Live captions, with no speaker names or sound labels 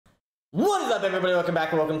What is up, everybody? Welcome back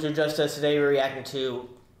and welcome to Justice. Today we're reacting to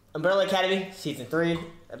Umbrella Academy Season 3,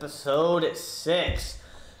 Episode 6.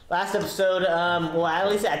 Last episode, well,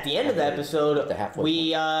 at least at the end of the episode,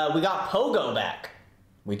 we got Pogo back.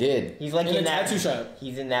 We did. He's like in that tattoo shop.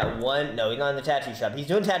 He's in that one. No, he's not in the tattoo shop. He's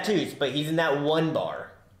doing tattoos, but he's in that one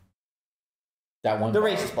bar. That one. The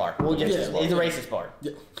racist bar. We'll just it's a racist bar.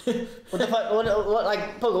 Yeah. What the fuck? What?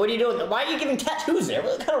 Like Pogo? What are you doing? Why are you giving tattoos there?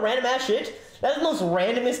 What kind of random ass shit? That's the most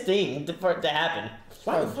randomest thing for it to happen.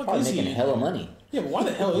 Why the fuck is he making hella money? Yeah, but why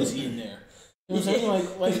the hell is he in there? You know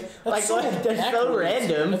what I'm saying? That's so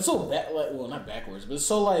random. It's so well, not backwards, but it's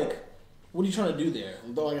so like, what are you trying to do there?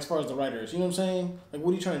 Like as far as the writers, you know what I'm saying? Like,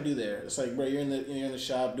 what are you trying to do there? It's like, bro, you're in the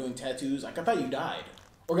shop doing tattoos. Like, I thought you died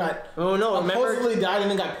or got supposedly died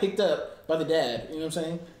and then got picked up by the dad. You know what I'm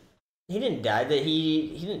saying? He didn't die. That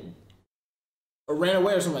he didn't. Or ran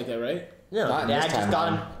away or something like that, right? No, dad just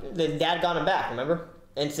got him. The dad got him back. Remember?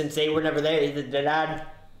 And since they were never there, the dad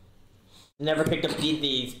never picked up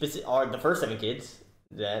the first 7 kids.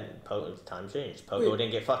 Then time changed. Pogo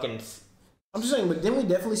didn't get fucking. I'm just saying, but didn't we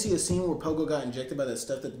definitely see a scene where Pogo got injected by that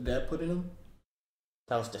stuff that the dad put in him?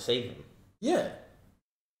 That was to save him. Yeah.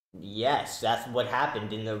 Yes, that's what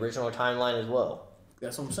happened in the original timeline as well.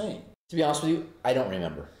 That's what I'm saying. To be honest with you, I don't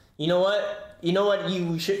remember. You know what? You know what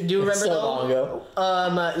you should do remember so long ago.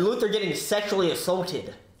 Luther getting sexually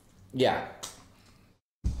assaulted. Yeah.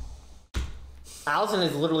 Allison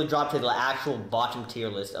is literally dropped to the actual bottom tier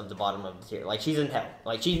list of the bottom of the tier. Like, she's in hell.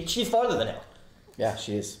 Like, she's farther than hell. Yeah,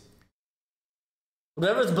 she is.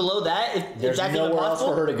 Whatever's below that, there's nowhere else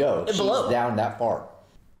for her to go. She's down that far.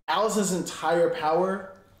 Alice's entire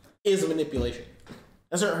power is manipulation.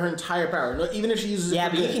 That's her entire power. No, even if she uses it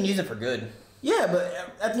for good. Yeah, but you can use it for good. Yeah,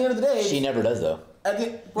 but at the end of the day... She never does, though.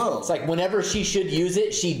 Bro. It's like whenever she should use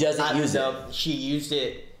it, she doesn't use it. She used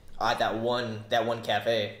it at that one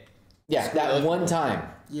cafe. Yeah, that one time.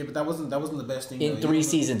 Yeah, but that wasn't the best thing. In 3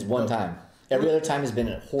 seasons, one time. Every other time has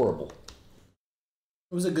been horrible.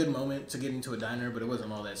 It was a good moment to get into a diner, but it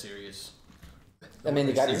wasn't all that serious. I mean,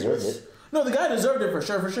 the guy deserved it. No, the guy deserved it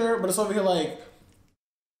for sure. But it's over here like,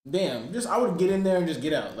 damn, I would get in there and just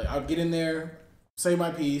get out. Like, I would get in there, say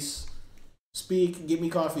my piece, speak, get me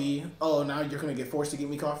coffee. Oh, now you're gonna get forced to get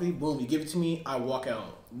me coffee. Boom, you give it to me, I walk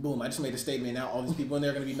out. Boom, I just made a statement. Now all these people in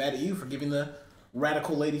there are gonna be mad at you for giving the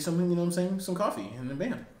radical lady something, you know what I'm saying? Some coffee, and then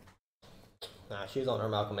bam. Nah, she was on her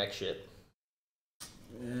Malcolm X shit.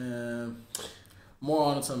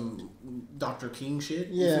 More on some Dr. King shit.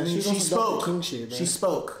 Yeah, she spoke. King shit, she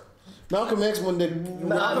spoke. Malcolm X when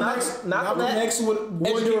Malcolm X would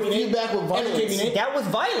do feedback with violence. That was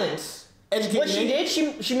violence. What she did,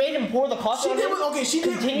 she made him pour the coffee. She did. Okay, she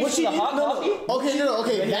did. What she did?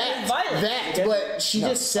 Okay, that. But she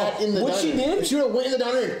just sat in the. What she did? If she would have went in the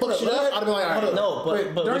diner and fucked shit up, I'd be like, alright. No,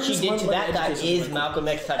 but what she did to that guy is Malcolm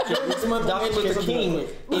X type shit. Dr. Luther King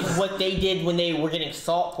is what they did when they were getting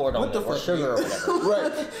salt poured on them or sugar or whatever.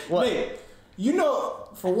 Right. What? Mate, you know,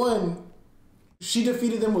 for one, she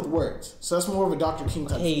defeated them with words, so that's more of a Dr. King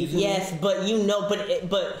type. Hey, yes, but you know,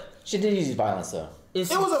 but she did use violence though. It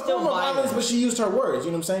was a form of violence, but she used her words.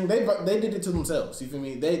 You know what I'm saying? They did it to themselves. You feel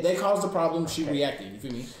me? They caused the problem. She reacted. You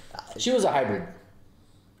feel me? She was a hybrid.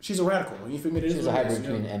 She's a radical. You feel me? She's a hybrid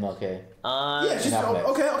between MLK. Yeah. She's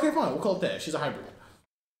okay. Fine. We'll call it that. She's a hybrid.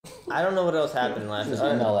 I don't know what else happened last time. She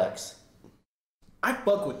was MLX. I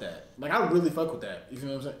fuck with that. Like, I really fuck with that. You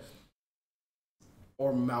feel what I'm saying?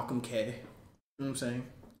 Or Malcolm K. You know what I'm saying?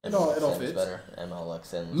 It all fits. Better.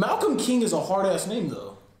 MLX and Malcolm King is a hard ass name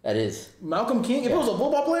though. That is Malcolm King. If it was a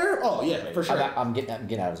football player, oh yeah, for sure. I'm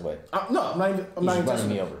getting out of his way. I'm not even running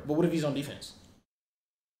me over. But what if he's on defense?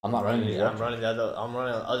 I'm not running. I'm running on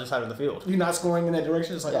the other side of the field. You're not scoring in that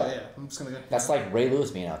direction. It's like, oh yeah, I'm just gonna go. That's like Ray Lewis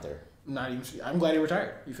being out there. Not even. I'm glad he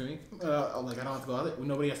retired. You feel me? Like, I don't have to go out there.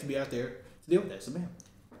 Nobody has to be out there to deal with that. So man.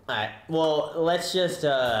 All right. Well, let's just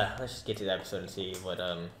get to the episode and see what's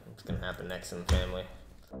gonna happen next in the family.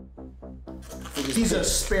 He's a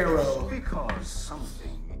sparrow. Because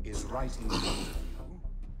something is right in front of you.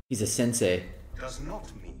 He's a sensei. Does not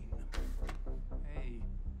mean. Hey.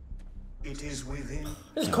 It is within.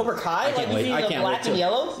 This is Cobra Kai? Like, you see the black and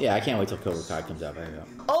yellow? Yeah, I can't wait till Cobra Kai comes out.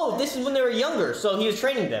 Oh, this is when they were younger, so he was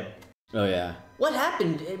training them. Oh, yeah. What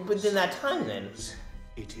happened within that time, then?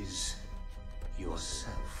 It is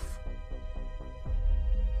yourself.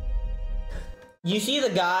 You see the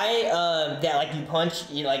guy that like you punch,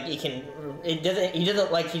 he doesn't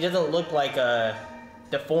look like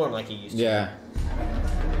deformed like he used to. Yeah.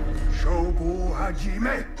 Shobu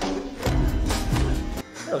Hajime.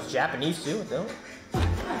 That was Japanese too, though.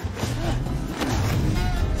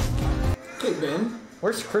 Okay, Ben.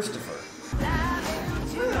 Where's Christopher?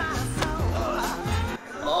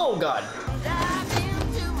 god.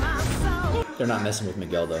 They're not messing with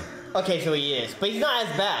Miguel though. Okay, so he is, but he's not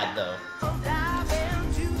as bad though.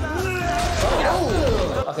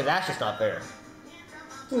 Oh. Okay, that's just not fair.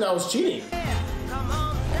 I think that was cheating.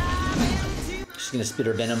 She's gonna spit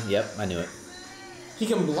her venom. Yep, I knew it. He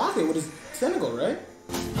can block it with his tentacle, right?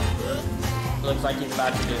 Looks like he's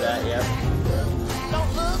about to do that, yep.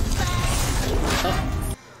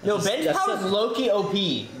 No, Ben's power is low-key OP.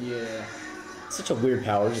 Yeah. Such a weird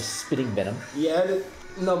power, just spitting venom. Yeah,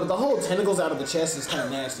 no, but the whole tentacles out of the chest is kind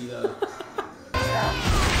of nasty, though.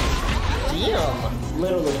 Damn.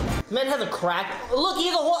 Literally. Man has a crack. Look, he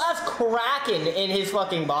has a whole ass kraken in his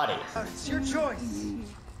fucking body. It's your choice.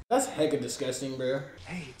 That's hecka disgusting, bro.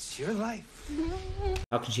 Hey, it's your life.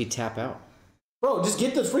 How can she tap out? Bro, just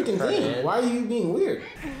get the freaking thing. Why are you being weird?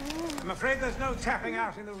 I'm afraid there's no tapping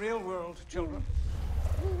out in the real world, children.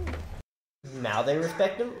 Now they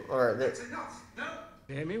respect him? Or they...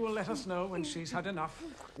 Amy will let us know when she's had enough.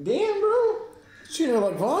 Damn, bro. She didn't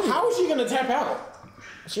like Vaughn. How is she gonna tap out?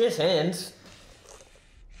 She has hands.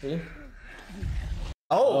 See?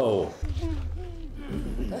 Oh.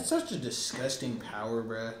 That's such a disgusting power,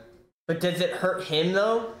 bruh. But does it hurt him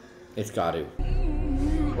though? It's got to.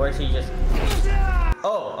 Or is he just...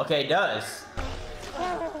 Oh, okay, it does.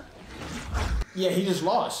 Yeah, he just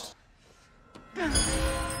lost.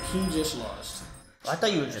 He just lost. I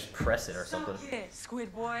thought you would just press it or something.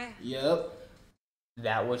 Squid boy. Yep.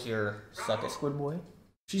 That was your suck at Squid Boy?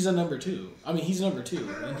 She's a number 2. I mean, he's number 2,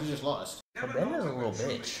 and he just lost. But Ben is a little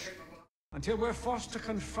bitch. Until we're forced to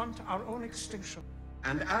confront our own extinction.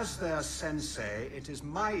 And as their sensei, it is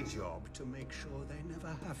my job to make sure they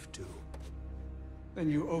never have to. Then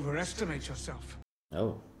you overestimate yourself.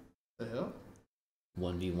 Oh. The hell?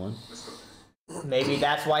 1v1. Maybe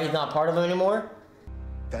that's why he's not part of them anymore?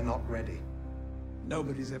 They're not ready.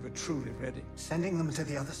 Nobody's ever truly ready. Sending them to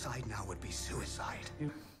the other side now would be suicide.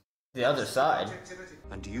 The other side?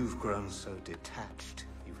 And you've grown so detached,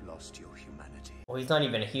 you've lost your humanity. Well, he's not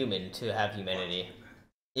even a human to have humanity.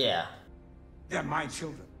 Yeah. They're my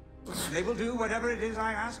children. They will do whatever it is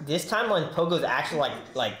I ask. This time when Pogo's actually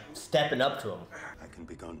like stepping up to him. I can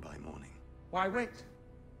be gone by morning. Why wait?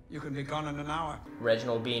 You can be gone in an hour.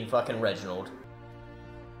 Reginald being fucking Reginald.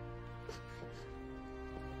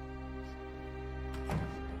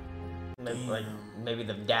 Maybe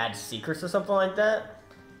the dad's secrets or something like that?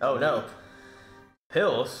 Oh no.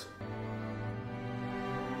 Pills?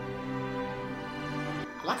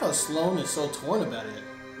 I like how Sloane is so torn about it.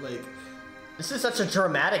 Like, this is such a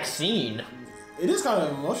dramatic scene. it is kind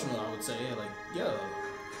of emotional, I would say. Like, yo.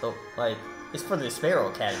 So, like, it's for the Sparrow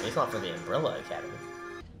Academy, it's not for the Umbrella Academy.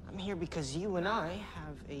 I'm here because you and I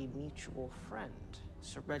have a mutual friend,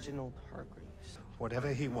 Sir Reginald Hargreaves.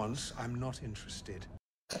 Whatever he wants, I'm not interested.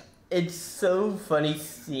 It's so funny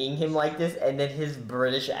seeing him like this and then his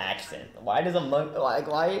British accent. Why does a monk, like,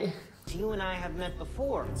 why? You and I have met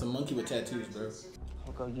before. It's a monkey with tattoos, bro.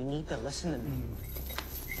 Pogo, you need to listen to me.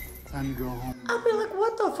 Time to go home. I'll be like,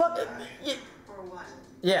 what the fuck? For what?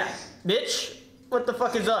 Yeah, bitch, what the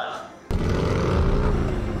fuck is up?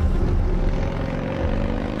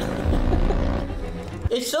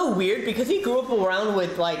 It's so weird because he grew up around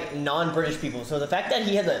with like non-British people, so the fact that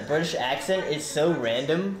he has a British accent is so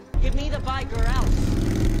random. Give me the bike or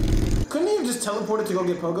else. Couldn't he have just teleported to go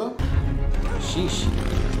get Pogo? Sheesh.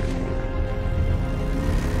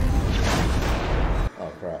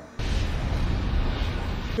 Oh crap.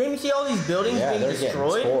 Didn't you see all these buildings being they're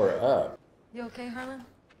destroyed? getting tore up. You okay, Harlan?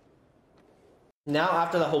 Now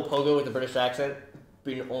after the whole Pogo with the British accent,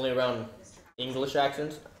 being only around English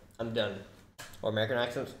accents, I'm done. Or American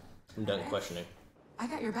accents, I'm done questioning. I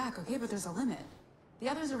got your back, okay? But there's a limit. The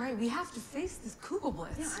others are right. We have to face this Kugel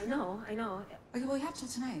Blitz. Yeah, I know. Okay, well, we have till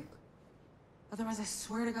tonight. Otherwise, I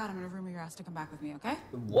swear to God, I'm gonna rumor your ass to come back with me, okay?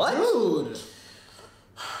 What? Dude.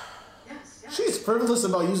 Yes. She's frivolous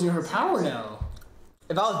about using her power now.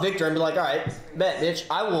 If I was Victor, I'd be like, alright, bet, bitch,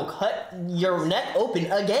 I will cut your neck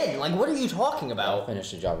open again. Like, what are you talking I'll about?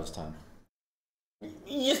 finish the job this time.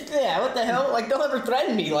 Yeah, what the hell? Like, don't ever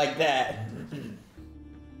threaten me like that.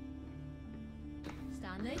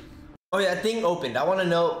 Stanley? Oh yeah, that thing opened. I want to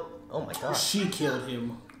know. Oh my god. She killed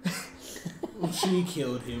him. She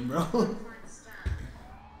killed him, bro.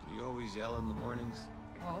 You always yell in the mornings?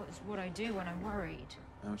 Well, it's what I do when I'm worried.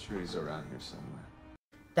 I'm sure he's around here somewhere.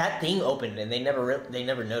 That thing opened and they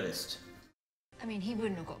never noticed. I mean, he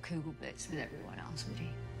wouldn't have got Kugelblitz with everyone else, would he?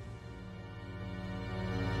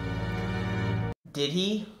 Did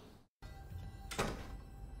he?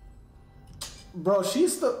 Bro,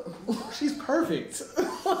 she's perfect.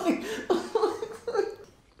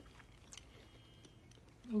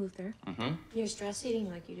 move there. Mm-hmm. You're stress eating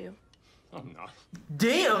like you do. I'm not.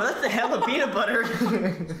 Damn, that's the hell of peanut butter.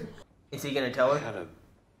 Is he gonna tell I her? had a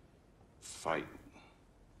fight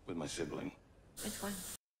with my sibling. Which one?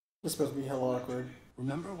 It's supposed to be hella awkward.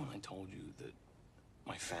 Remember when I told you that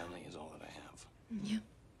my family is all that I have? Yeah.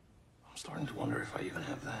 I'm starting to wonder if I even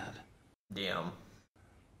have that. Damn.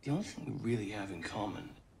 The only thing we really have in common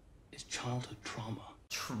is childhood trauma.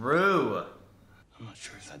 True. I'm not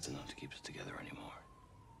sure if that's enough to keep us together anymore.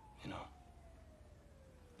 You know?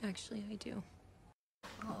 Actually, I do.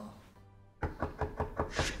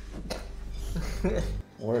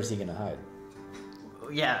 Where is he gonna hide?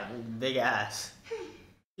 Yeah, big ass.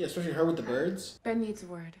 Yeah, especially her with the birds. Ben needs a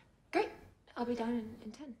word. Great. I'll be down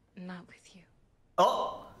in 10. Not with you.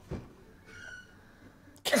 Oh!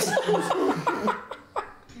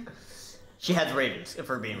 She has ravens, if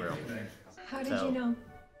we're being real. How did you know?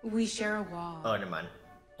 We share a wall. Oh, never mind.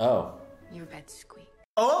 Oh. Your bed squeak.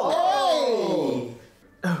 Oh!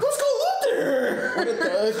 Let's go Luther!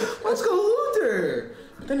 Let's go Luther!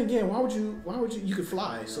 But then again, why would you, you could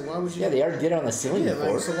fly, so why would you? Yeah, they already did it on the ceiling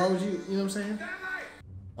before. Like, so why would you know what I'm saying?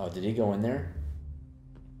 Oh, did he go in there?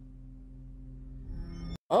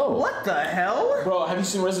 Oh. What the hell? Bro, have you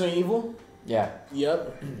seen Resident Evil? Yeah.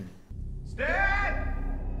 Yep. Stan!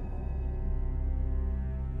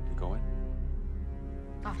 You going?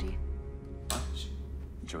 After you.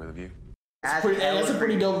 Enjoy the view. That's a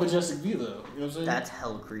pretty dope, majestic view, though. You know what I'm saying? That's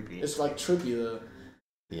hella creepy. It's like trippy, though.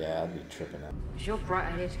 Yeah, I'd be tripping out. It's your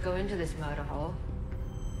bright idea to go into this murder hole.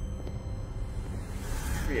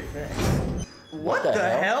 Free effect. What the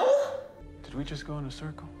hell? Did we just go in a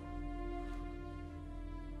circle?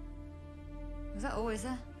 Was that always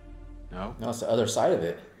there? No. No, it's the other side of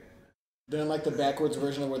it. They're in like the backwards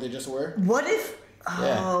version of where they just were. What if?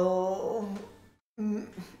 Yeah. Oh,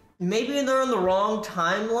 maybe they're in the wrong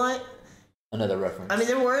timeline. Another reference. I mean,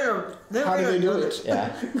 they were in a. How did they do it?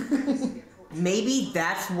 Yeah. Maybe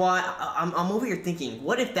that's why I'm over here thinking.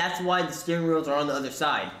 What if that's why the steering wheels are on the other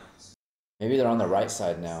side? Maybe they're on the right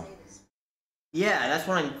side now. Yeah, that's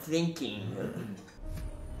what I'm thinking.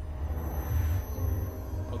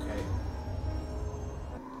 Okay.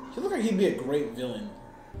 He look like he'd be a great villain.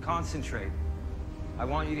 Concentrate. I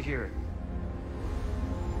want you to hear it.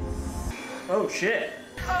 Oh shit!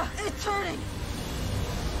 It's turning.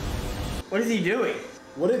 What is he doing?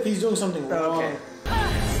 What if he's doing something wrong? Okay.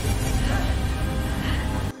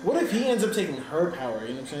 What if he ends up taking her power? You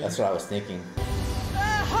know what I'm saying? That's what I was thinking.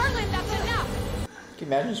 Harlan, that's enough. Can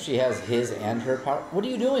you imagine if she has his and her power? What are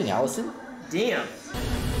you doing, Allison? Damn.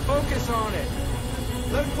 Focus on it.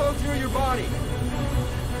 Let it flow through your body.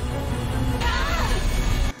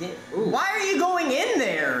 Why are you going in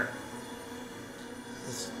there?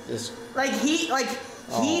 This Like he's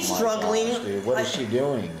oh my struggling. Gosh, dude. What is she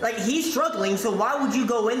doing? Like he's struggling, so why would you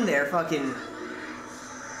go in there, fucking?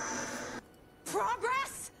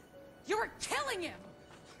 Progress? You were killing him.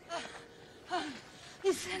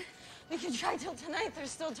 You said we can try till tonight. There's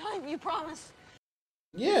still time. You promise.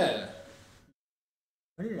 Yeah.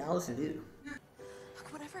 What did Allison do?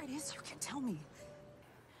 Look, whatever it is, you can tell me.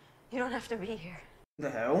 You don't have to be here. The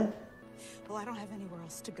hell? Well, I don't have anywhere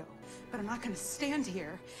else to go. But I'm not gonna stand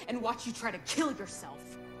here and watch you try to kill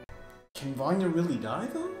yourself. Can Vanya really die,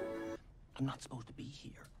 though? I'm not supposed to be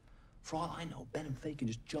here. For all I know, Ben and Faye can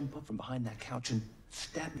just jump up from behind that couch and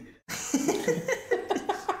stab me.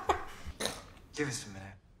 Give us a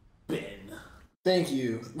minute. Ben. Thank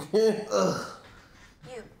you. Ugh.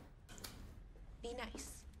 You. Be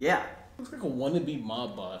nice. Yeah. Looks like a wannabe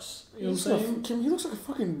mob boss. You know what I'm saying? Kim, he looks like a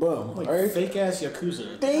fucking bum. Like fake ass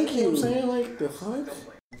Yakuza. Thank you. You know what I'm saying? Like, the fuck?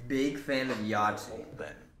 Big fan of Yahtzee.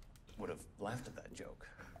 Ben would have laughed at that joke.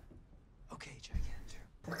 Okay, gigantor.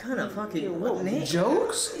 What kind of fucking what name?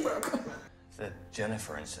 Jokes? The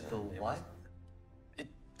Jennifer incident. The what? It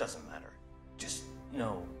doesn't matter. Just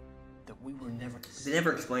know that we were never. They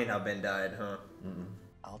never explained how Ben died, huh?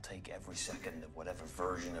 I'll take every second of whatever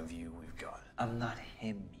version of you we've got. I'm not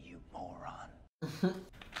him, you moron.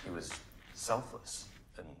 He was selfless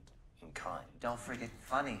and kind. Don't forget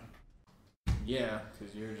funny. Yeah,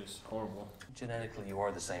 because you're just horrible. Genetically, you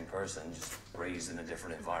are the same person, just raised in a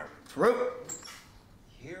different environment. True.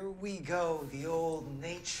 Here we go, the old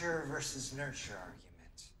nature versus nurture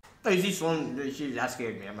argument. Hey, that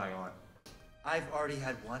scared me, I'm not gonna lie. I've already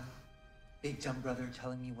had one. Big dumb brother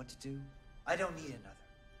telling me what to do. I don't need another.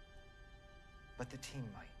 But the team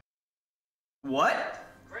might. What?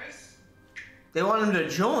 Grace? They want him to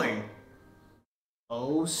join.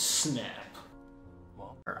 Oh, snap.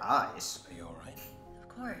 Well, her eyes. Are you alright? Of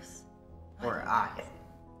course. Or her eye.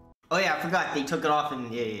 Oh yeah, I forgot. They took it off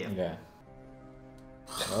and yeah. Yeah.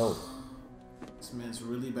 Oh. This man's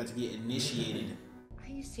really about to get initiated. Are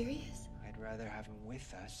you serious? I'd rather have him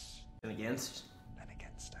with us And against? than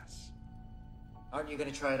against us. Aren't you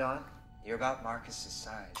gonna try it on? You're about Marcus's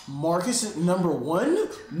size. Marcus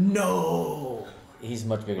 #1? No. He's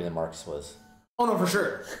much bigger than Marcus was. Oh no, for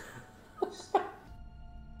sure.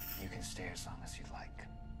 You can stay as long as you like.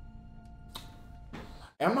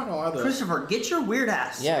 I'm not gonna lie though. Christopher, get your weird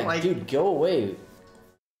ass. Yeah, like, dude, go away.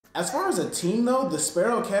 As far as a team though, the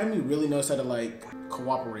Sparrow Academy really knows how to like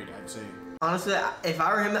cooperate, I'd say. honestly, if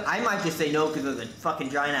I were him, I might just say no because of the fucking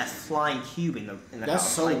giant ass flying cube in the That's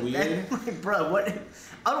house. so like, weird. Like, bro, what?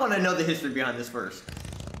 I want to know the history behind this first.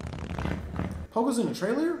 Pogo's in the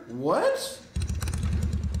trailer? What?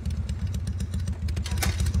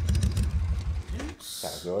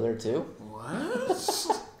 Got a girl there too?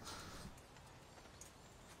 What?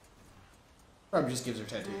 Probably just gives her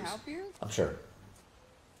tattoos. Can I help you? I'm sure.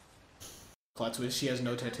 Plot twist, she has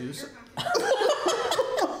no tattoos.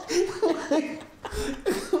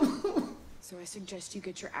 So I suggest you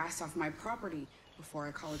get your ass off my property before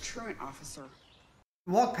I call a truant officer.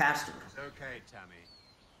 Walk past her. It's okay, Tammy.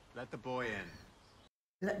 Let the boy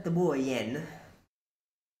in. Let the boy in.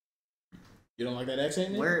 You don't like that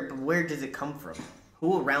accent? Where does it come from?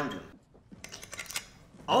 Who around him?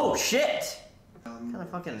 Oh shit! What kind of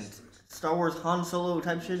fucking Star Wars Han Solo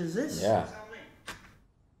type shit is this? Yeah.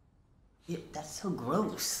 Yeah, that's so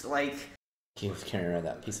gross. Like, He was carrying around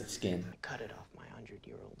that piece of skin. I cut it off my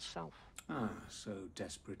 100-year-old self. Ah, so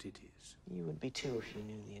desperate it is. You would be too if you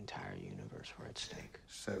knew the entire universe were at stake.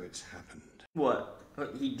 So it's happened. what?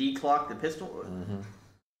 He declocked the pistol?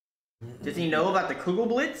 Does he know about the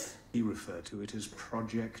Kugelblitz? He referred to it as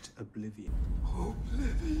Project Oblivion.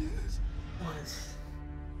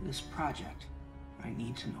 This project, I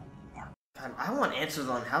need to know more. God, I want answers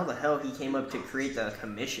on how the hell he came up to create the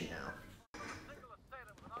commission now.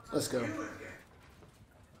 Let's go.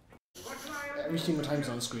 Every single time he's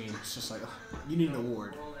on screen, it's just like, you need an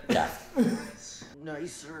award. Yeah.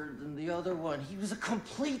 Nicer than the other one. He was a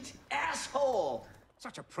complete asshole.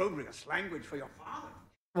 Such appropriate language for your father.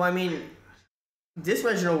 Well, I mean, this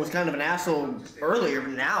Reginald was kind of an asshole earlier,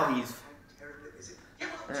 but now he's...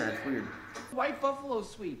 That's weird. White Buffalo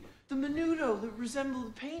Suite. The menudo that resembled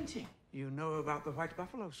the painting. You know about the White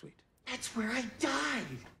Buffalo Suite? That's where I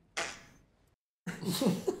died.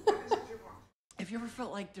 Have you ever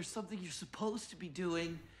felt like there's something you're supposed to be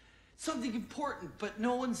doing, something important, but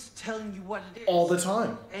no one's telling you what it is? All the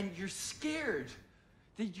time. And you're scared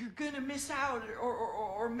that you're gonna miss out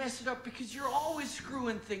or mess it up because you're always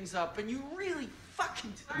screwing things up and you really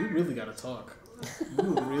fucking... We really gotta talk.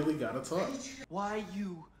 You really gotta talk. Why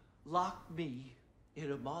you locked me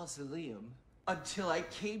in a mausoleum until I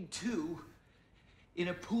came to in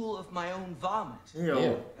a pool of my own vomit. Ew.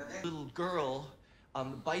 A little girl on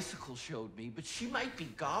the bicycle showed me, but she might be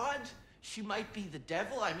God. She might be the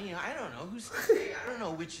devil. I mean, I don't know. Who's to say? I don't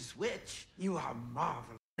know which is which. You are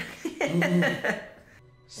marvelous.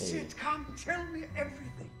 Sit, come, tell me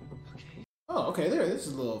everything. Okay. Oh, okay, there. This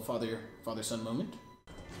is a little father-son moment.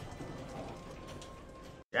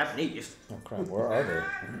 Japanese. Oh crap, where are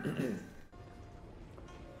they?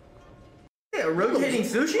 Yeah, rotating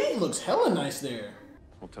sushi? Looks hella nice there.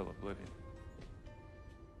 Hotel Oblivion.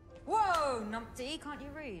 Whoa, numpty, can't you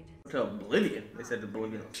read? To Oblivion. They said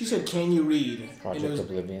Oblivion. She said, "Can you read?" Project And it was,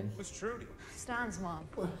 Oblivion. What's Trudy? Stan's mom.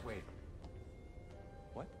 Wait.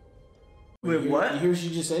 What? Wait, what? You hear what she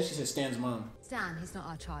just said? She said, "Stan's mom." Stan, he's not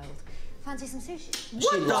our child. Fancy some sushi?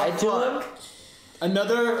 She lied to him?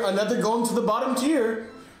 Another going to the bottom tier,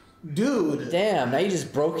 dude. Damn, now you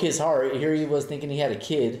just broke his heart. Here he was thinking he had a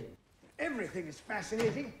kid. Everything is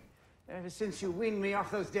fascinating. Ever since you weaned me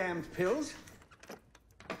off those damned pills.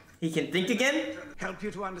 He can think again? Help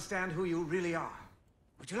you to understand who you really are.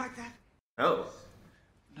 Would you like that? Oh.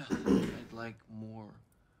 No, I'd like more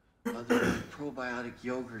other probiotic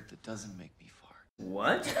yogurt that doesn't make me fart.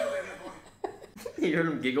 What? You heard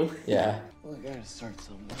him giggle? Yeah. Well, I gotta start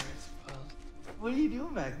somewhere, I suppose. What are you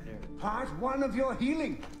doing back there? Part one of your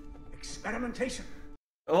healing. Experimentation.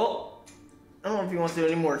 Oh. I don't know if he wants to do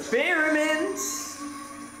any more experiments.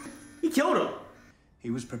 He killed him.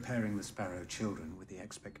 He was preparing the Sparrow children with the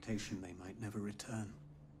expectation they might never return.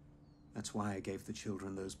 That's why I gave the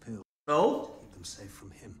children those pills. Oh? Keep them safe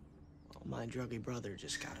from him. Well, my druggy brother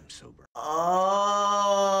just got him sober.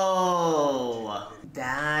 Oh.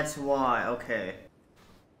 That's why. Okay.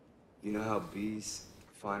 You know how bees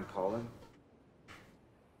find pollen?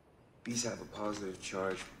 Bees have a positive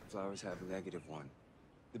charge, flowers have a negative one.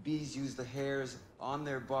 The bees use the hairs on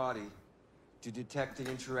their body to detect an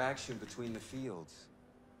interaction between the fields.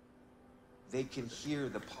 They can hear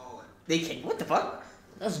the pollen. They can. What the fuck?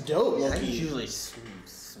 That's dope, I low-key. usually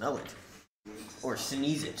smell it. Or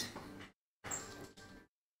sneeze it.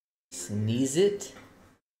 Sneeze it?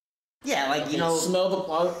 Yeah, like, you know... Smell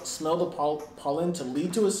the pollen to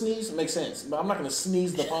lead to a sneeze? Makes sense. But I'm not going to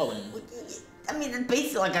sneeze the pollen. I mean, it's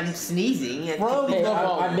basically like I'm sneezing. Hey,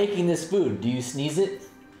 I'm making this food. Do you sneeze it?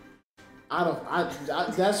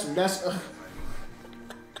 That's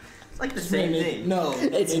it's like the same thing. No.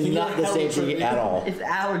 It's not the same thing at all. It's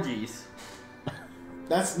allergies.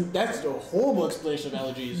 That's a horrible explanation of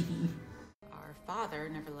allergies. Our father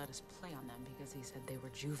never let us play on them because he said they were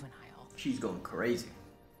juvenile. She's going crazy.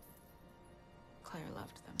 Claire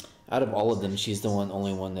loved them. Out of all of them, she's the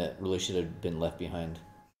only one that really should have been left behind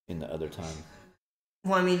in the other time.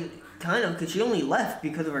 Well, I mean, kind of, because she only left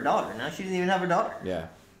because of her daughter. Now she doesn't even have her daughter. Yeah.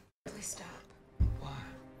 Please stop. Why?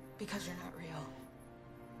 Because you're not real.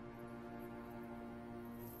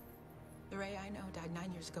 The Ray I know died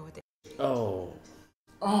 9 years ago at the... Oh.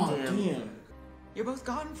 Oh, damn. You're both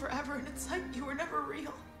gone forever, and it's like you were never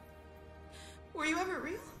real. Were you ever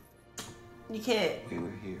real? You can't... We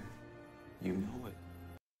were here. You know it.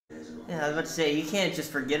 Yeah, I was about to say, you can't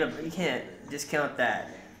just forget about... You can't discount that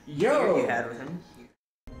Yo! year you had with him.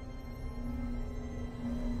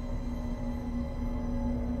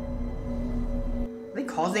 Are they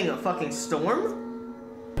causing a fucking storm?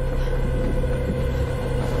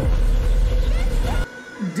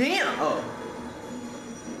 Damn! Oh.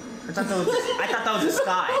 I thought that was the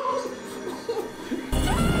sky.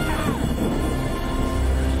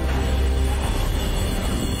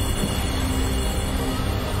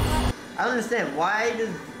 I don't understand. Why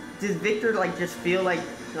does Victor like just feel like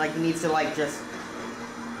he needs to like just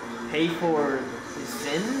pay for his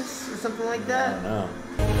sins or something like that? I don't know.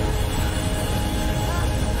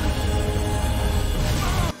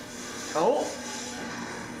 Oh.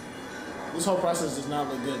 This whole process does not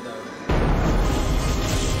look good though.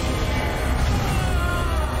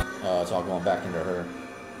 It's all going back into her.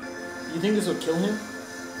 You think this would kill him?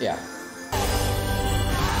 Yeah.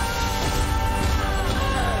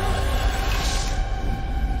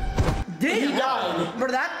 Damn! He died. For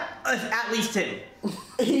that, at least two.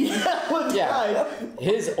 Yeah.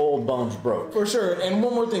 His old bones broke. For sure. And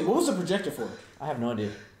one more thing. What was the projector for? I have no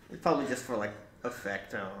idea. It's probably just for like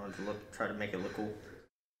effect. I don't know, to look, try to make it look cool.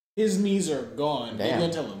 His knees are gone. Damn. You're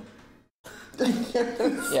gonna tell him.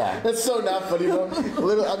 Yeah. That's so not funny, bro.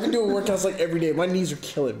 Literally, I've been doing workouts like every day. My knees are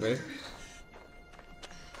killing, man.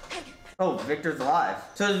 Oh, Victor's alive.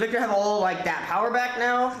 So does Victor have all like that power back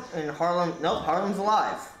now? And Harlem? Nope, Harlem's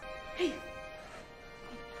alive. Hey.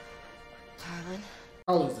 Harlan?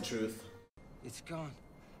 Harlem's the truth. It's gone.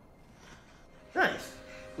 Nice.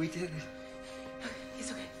 We did it.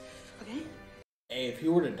 He's okay. Okay? Hey, if he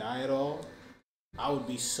were to die at all, I would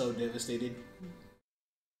be so devastated.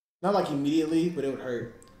 Not like immediately, but it would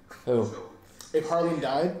hurt. Who? If Harlan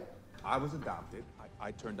died? I was adopted.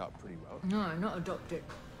 I turned out pretty well. No, not adopted.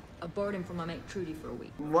 I borrowed him from my mate Trudy for a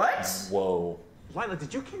week. What? Whoa. Lila,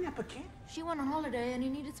 did you kidnap a kid? She went on holiday and he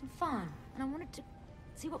needed some fun. And I wanted to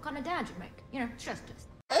see what kind of dad you'd make. You know, stress test.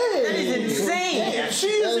 Hey! That is insane! Damn, she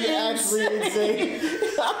is actually insane.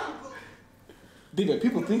 Dude,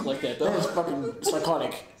 people think like that, though. That is fucking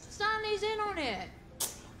psychotic. Stanley's in on it.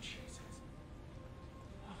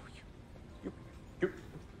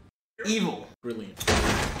 Evil. Brilliant.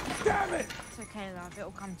 Damn it! It's okay, love. It'll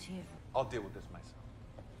come to you. I'll deal with this myself.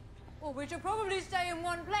 Well, we should probably stay in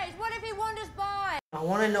one place. What if he wanders by? I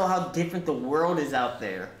want to know how different the world is out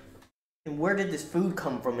there. And where did this food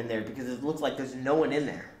come from in there? Because it looks like there's no one in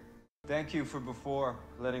there. Thank you for before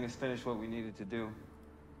letting us finish what we needed to do.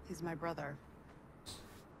 He's my brother.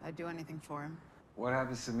 I'd do anything for him. What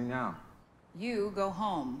happens to me now? You go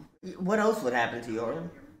home. What else would happen to you, Harlan?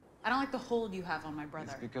 I don't like the hold you have on my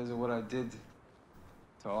brother. It's because of what I did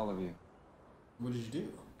to all of you. What did you do?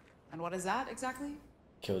 And what is that exactly?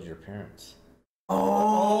 Killed your parents.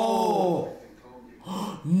 Oh!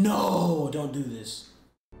 No! Don't do this.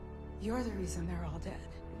 You're the reason they're all dead.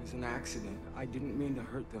 It was an accident. I didn't mean to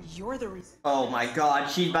hurt them. You're the reason. Oh my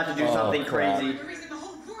god, she's about to do something crap. crazy. The reason the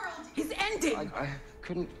whole world is ending. I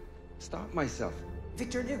couldn't stop myself.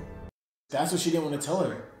 Victor knew. That's what she didn't want to tell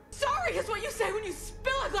her. Sorry is what you say when you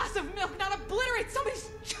spill a glass of milk, not obliterate somebody's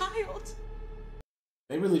child.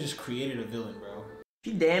 They really just created a villain, bro.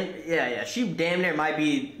 She damn near might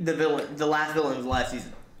be the villain, the last villain of the last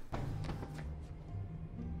season.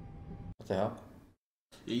 What the hell?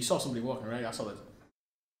 Yeah, you saw somebody walking, right? I saw that.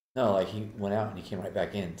 No, like he went out and he came right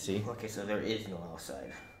back in. See? Okay, so there is no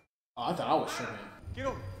outside. Oh, I thought I was tripping. Get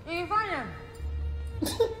him! You find him.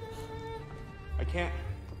 I can't.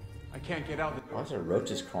 I can't get out the door. Why is there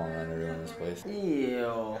roaches crawling around everywhere in this place?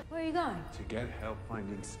 Ew. Where are you going? To get help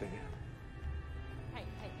finding Stan.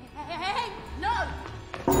 Hey, no!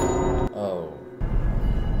 Oh.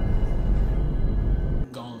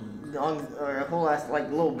 Gong, or a whole ass like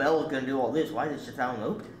little bell is gonna do all this. Why is it just out and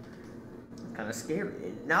open? It's kind of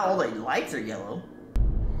scary. Now all the lights are yellow.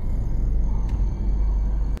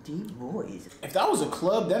 Deep voice. If that was a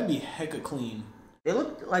club, that'd be hecka clean. They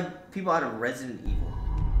look like people out of Resident Evil.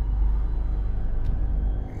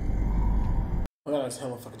 Oh, that was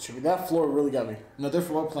hella fucking trippy. That floor really got me. No, their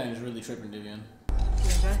floor plan is really tripping, Vivian.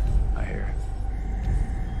 I hear it.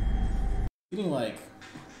 Getting like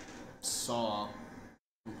Saw,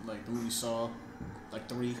 like the movie Saw, like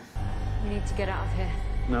 3. We need to get out of here.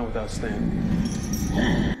 Not without Stan.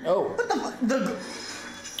 Oh. What the fuck? The...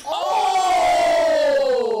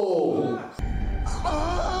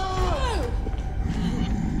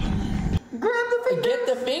 Grab the fingers. Get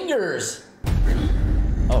the fingers.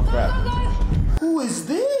 Oh crap. Who is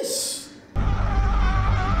this?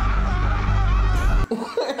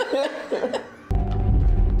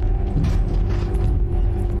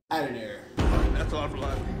 Out of there. That's all for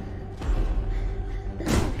life.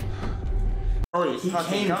 Oh, he's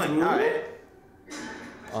fucking coming. Through?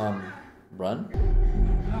 Alright. Run?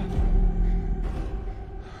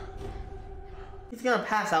 He's gonna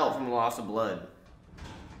pass out from loss of blood.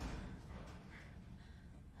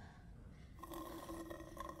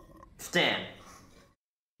 Stan.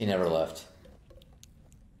 He never left.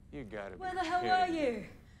 You gotta be Where the hell kidding. are you?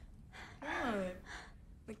 What?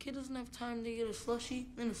 The kid doesn't have time to get a slushie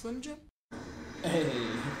and a Slim Jim? Hey.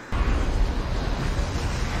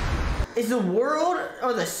 Is the world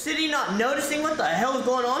or the city not noticing what the hell is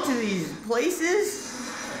going on to these places?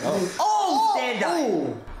 Oh, Stan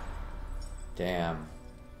died. Damn.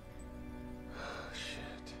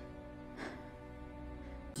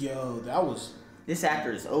 Yo, that was... This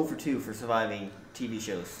actor is 0 for 2 for surviving TV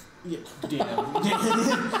shows. Yeah, damn.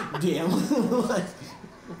 Damn. Like,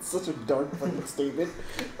 it's such a dark fucking statement.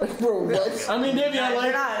 Like, bro, what? I mean, maybe I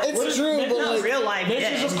like... It's true, but like... real life.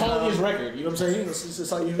 This is just calling his record. You know what I'm saying? It's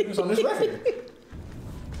just like, it's on his record.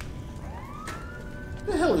 What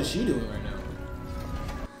the hell is she doing right now?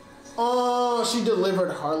 Oh, she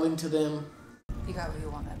delivered Harlan to them. You got what you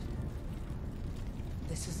wanted.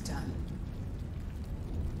 This is done.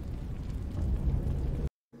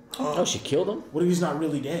 Oh, she killed him? What if he's not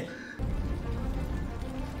really dead?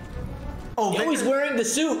 Oh, Yo, he's wearing the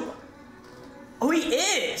suit. Oh, he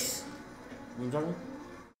is. What are you talking about?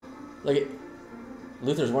 Look at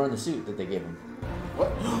Luther's wearing the suit that they gave him.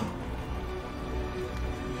 What?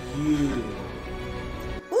 You.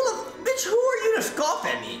 Well, bitch, who are you to scoff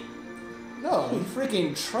at me? No, you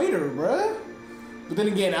freaking traitor, bruh. But then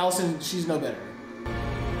again, Allison, she's no better.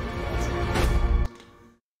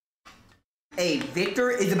 Hey,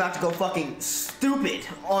 Victor is about to go fucking stupid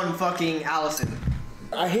on fucking Allison.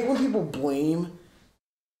 I hate when people blame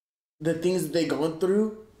the things that they gone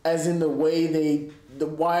through as in the way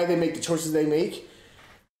why they make the choices they make.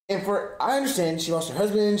 And I understand she lost her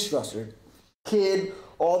husband, she lost her kid,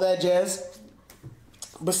 all that jazz.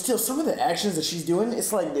 But still, some of the actions that she's doing,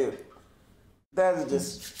 it's like, dude, that is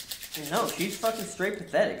just... No, she's fucking straight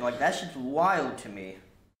pathetic. Like, that shit's wild to me.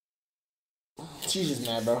 She's just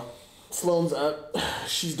mad, bro. Sloane's up,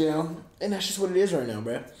 she's down, and that's just what it is right now,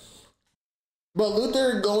 bro. But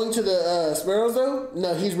Luther going to the Sparrows, though,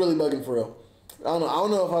 no, he's really bugging for real. I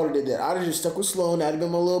don't know if I would have did that. I'd have just stuck with Sloane. That'd have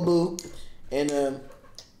been my little boo. And,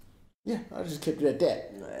 yeah, I just kept it at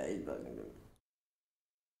that. Nah, he's bugging.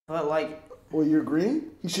 But, like... Well, you're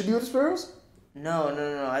agreeing? He should be with the Sparrows?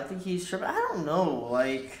 No. I think he's tripping. I don't know,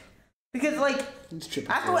 like... Because, like,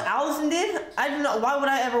 after what Allison did, I don't know. Why would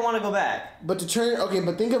I ever want to go back? But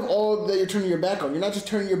but think of all that you're turning your back on. You're not just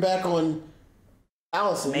turning your back on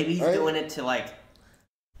Allison. Maybe he's right? doing it to, like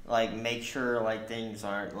make sure, like, things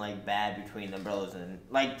aren't, like, bad between the Umbrellas and,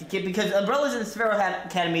 like, because Umbrellas and Sparrow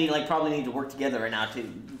Academy, like, probably need to work together right now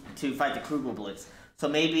to fight the Krugel Blitz. So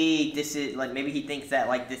maybe this is, like, maybe he thinks that,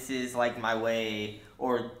 like, this is, like, my way,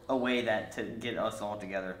 or a way that to get us all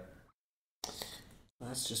together.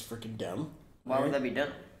 That's just freaking dumb. Why would that be dumb?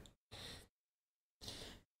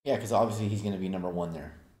 Yeah, because obviously he's going to be number 1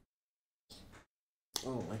 there. I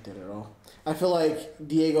don't like that at all. I feel like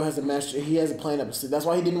Diego has he has a plan up his sleeve. That's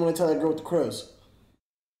why he didn't want to tell that girl with the crows.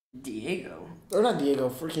 Diego? Or not Diego,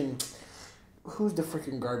 freaking... Who's the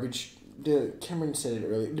freaking garbage? Cameron said it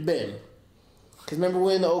earlier. The Ben. Because remember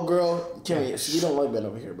when the old girl... Cameron, we don't like Ben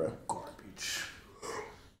over here, bro. Garbage.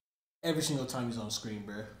 Every single time he's on screen,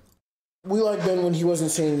 bro. We like Ben when he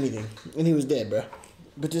wasn't saying anything. And he was dead, bro.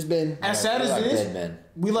 But just Ben. As sad as it is,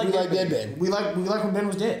 we like dead Ben. We like when Ben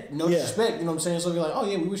was dead. No disrespect, you know what I'm saying? So we're like, oh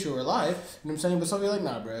yeah, we wish you were alive. You know what I'm saying? But so we're like,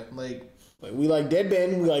 nah, bro. Like we like dead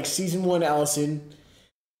Ben. We like season 1 Allison.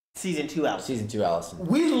 Season 2 Allison. Season 2 Allison.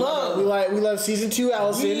 We love season 2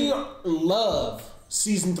 Allison. We love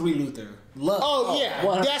season 3 Luther. Love. Oh yeah,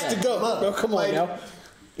 100%. That's the goat. Bro, come on now.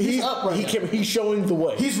 He's up right now. He's showing the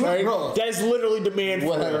way. He's right, bro. That is literally the man.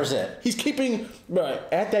 100%. He's keeping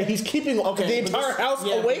he's keeping the entire house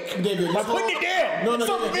awake by putting it down. No,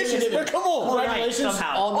 some vicious. But come on, congratulations.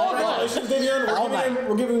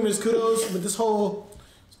 We're giving him his kudos. But this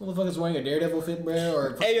motherfucker's wearing a Daredevil fit, bro.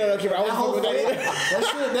 Or hey, no, I wasn't with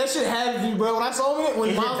that. That shit had you, bro. When I saw it,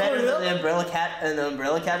 when Miles better than the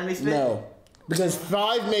Umbrella Academy fit? No. Because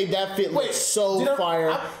 5 made that fit look so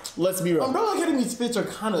fire. Let's be real. Umbrella Academy fits are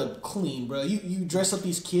kind of clean, bro. You dress up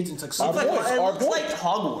these kids in tuxedos. It looks like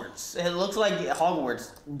Hogwarts. It looks like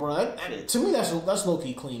Hogwarts. Bro, to me, that's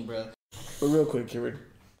low-key clean, bro. But real quick, Kieran,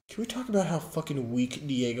 can we talk about how fucking weak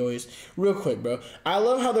Diego is? Real quick, bro. I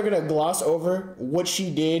love how they're going to gloss over what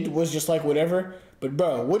she did was just like whatever. But,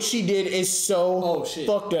 bro, what she did is so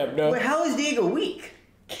fucked up, bro. Wait, how is Diego weak?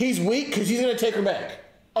 He's weak because he's going to take her back.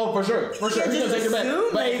 Oh, for sure. He's gonna take her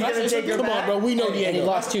back. Come on, bro. We know Diego. And he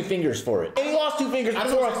lost 2 fingers for it. And he lost 2 fingers for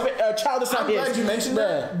a child that's not his. I'm glad you mentioned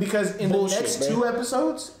that because in the next 2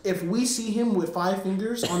 episodes, if we see him with 5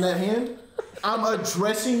 fingers on that hand, I'm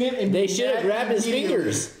addressing it. And they should have grabbed his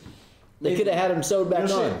fingers. They could have had him sewed back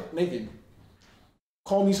on. Nathan,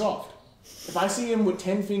 call me soft. If I see him with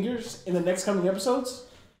 10 fingers in the next coming episodes,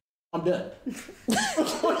 I'm done.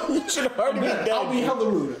 You should already be done. I'll be hella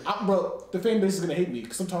rude. Bro, the fan base is gonna hate me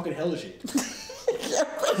because I'm talking hella shit.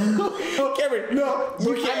 Cameron, no.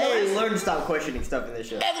 You can't learn to stop questioning stuff in this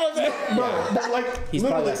show. That's what I'm saying. Bro, but like... He's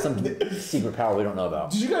probably got some secret power we don't know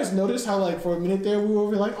about. Did you guys notice how like for a minute there we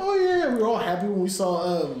were like, oh yeah, we were all happy when we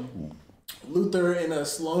saw Luther and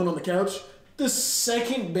Sloane on the couch. The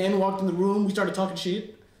second Ben walked in the room, we started talking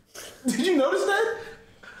shit. Did you notice that?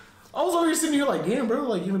 I was over here sitting here like, damn, bro,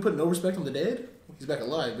 like, you been putting no respect on the dead? He's back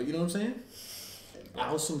alive, but you know what I'm saying?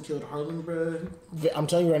 Allison killed Harlan, bro. I'm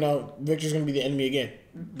telling you right now, Victor's gonna be the enemy again.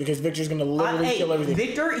 Because Victor's gonna literally kill everything.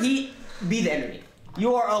 Victor, be the enemy.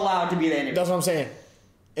 You are allowed to be the enemy. That's what I'm saying.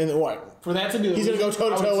 And what? For that to do, he's gonna go toe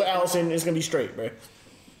to toe with Allison. It's gonna be straight, bro.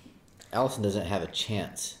 Allison doesn't have a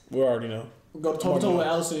chance. We already know. Go toe to toe with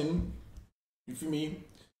Allison. You feel me?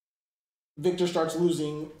 Victor starts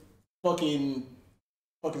losing. Fuck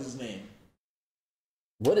is his name?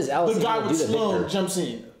 What is Allison? The guy gonna with do to Sloane Victor? jumps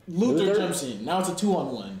in. Luther jumps in. Now it's a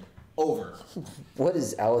 2-on-1. Over. What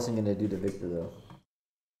is Allison gonna do to Victor though?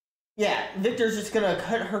 Yeah, Victor's just gonna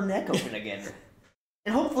cut her neck open again.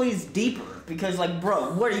 And hopefully it's deeper, because like,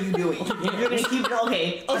 bro, what are you doing? You're gonna keep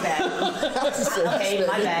okay, my bad. Okay,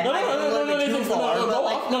 my bad. I went a little bit too far, but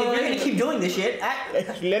like, if you're gonna keep doing this shit,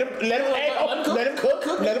 let him cook.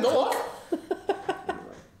 Let him cook.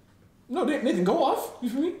 No, Nathan, go off. You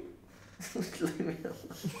feel me?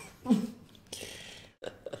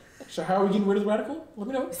 So how are we getting rid of the radical? Let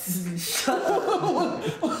me know.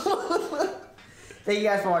 Thank you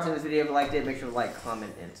guys for watching this video. If you liked it, make sure to like,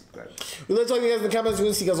 comment, and subscribe. We'd like to talk to you guys in the comments.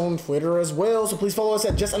 We'll see you guys on Twitter as well. So please follow us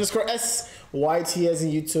at just_SYT as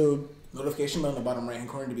in YouTube. Notification bell in the bottom right hand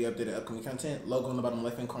corner to be updated upcoming content. Logo in the bottom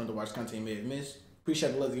left hand corner to watch content you may have missed.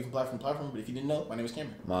 Appreciate the love to give from platform to platform. But if you didn't know, my name is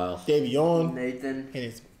Cameron. Miles. Davion. Nathan. And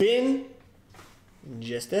it's been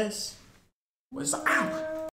just us. What's up?